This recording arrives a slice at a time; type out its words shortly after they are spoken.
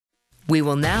We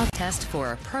will now test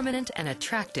for a permanent and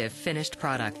attractive finished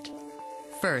product.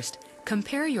 First,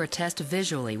 compare your test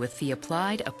visually with the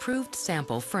applied approved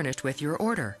sample furnished with your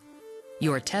order.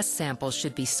 Your test sample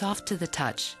should be soft to the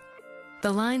touch.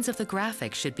 The lines of the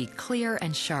graphic should be clear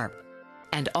and sharp,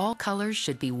 and all colors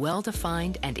should be well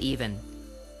defined and even.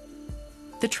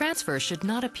 The transfer should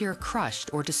not appear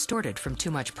crushed or distorted from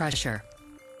too much pressure.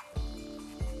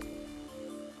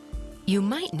 You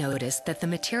might notice that the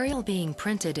material being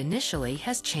printed initially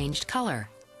has changed color,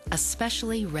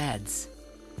 especially reds.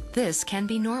 This can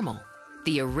be normal.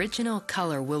 The original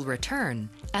color will return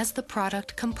as the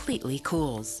product completely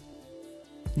cools.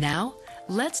 Now,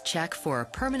 let's check for a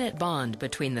permanent bond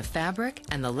between the fabric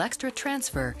and the Lextra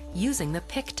transfer using the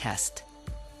pick test.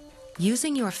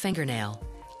 Using your fingernail,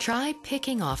 try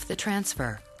picking off the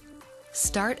transfer.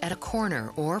 Start at a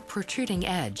corner or protruding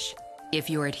edge. If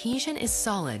your adhesion is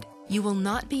solid, you will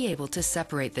not be able to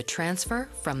separate the transfer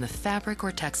from the fabric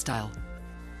or textile.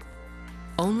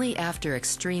 Only after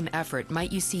extreme effort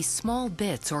might you see small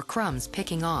bits or crumbs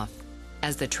picking off,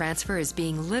 as the transfer is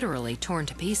being literally torn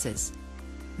to pieces.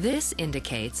 This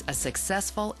indicates a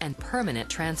successful and permanent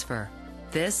transfer.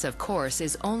 This, of course,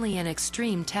 is only an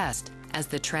extreme test, as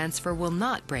the transfer will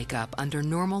not break up under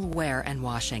normal wear and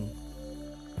washing.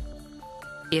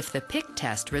 If the pick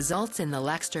test results in the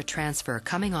Lextra transfer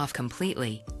coming off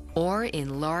completely, or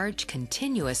in large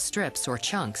continuous strips or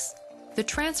chunks, the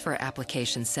transfer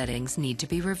application settings need to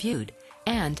be reviewed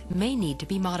and may need to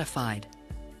be modified.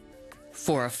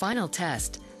 For a final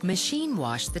test, machine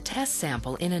wash the test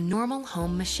sample in a normal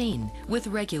home machine with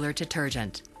regular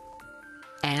detergent.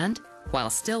 And, while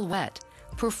still wet,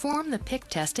 perform the pick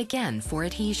test again for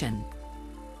adhesion.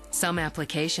 Some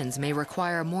applications may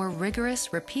require more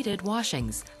rigorous repeated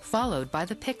washings, followed by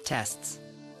the pick tests.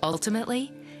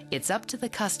 Ultimately, it's up to the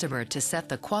customer to set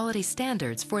the quality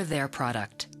standards for their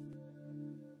product.